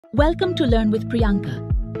Welcome to Learn with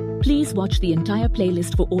Priyanka. Please watch the entire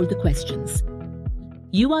playlist for all the questions.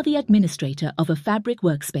 You are the administrator of a Fabric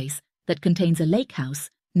workspace that contains a lakehouse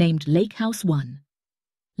named Lakehouse 1.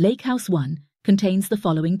 Lakehouse 1 contains the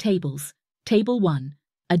following tables. Table 1,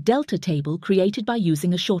 a delta table created by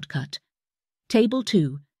using a shortcut. Table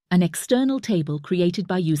 2, an external table created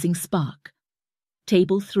by using Spark.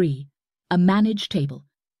 Table 3, a managed table.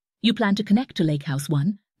 You plan to connect to Lakehouse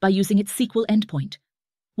 1 by using its SQL endpoint.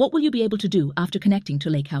 What will you be able to do after connecting to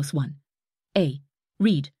Lakehouse 1? A.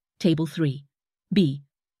 Read Table 3. B.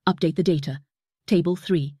 Update the data. Table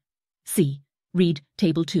 3. C. Read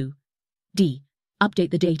Table 2. D.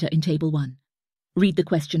 Update the data in Table 1. Read the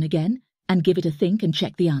question again and give it a think and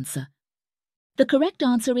check the answer. The correct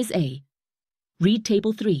answer is A. Read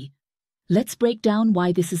Table 3. Let's break down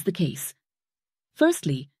why this is the case.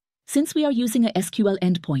 Firstly, since we are using a SQL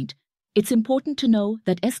endpoint, it's important to know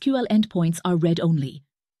that SQL endpoints are read-only.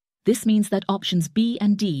 This means that options B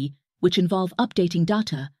and D, which involve updating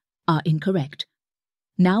data, are incorrect.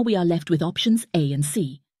 Now we are left with options A and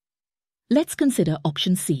C. Let's consider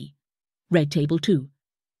option C. Read Table 2.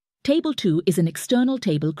 Table 2 is an external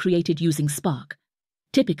table created using Spark.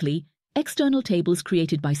 Typically, external tables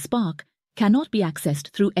created by Spark cannot be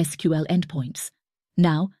accessed through SQL endpoints.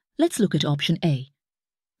 Now, let's look at option A.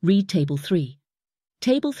 Read Table 3.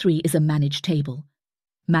 Table 3 is a managed table.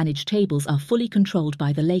 Managed tables are fully controlled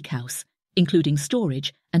by the lakehouse, including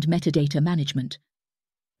storage and metadata management.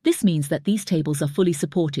 This means that these tables are fully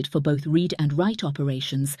supported for both read and write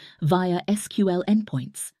operations via SQL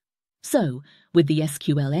endpoints. So, with the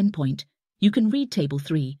SQL endpoint, you can read Table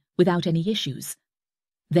 3 without any issues.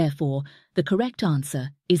 Therefore, the correct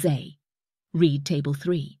answer is A. Read Table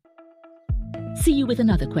 3. See you with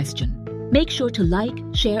another question. Make sure to like,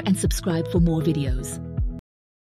 share and subscribe for more videos.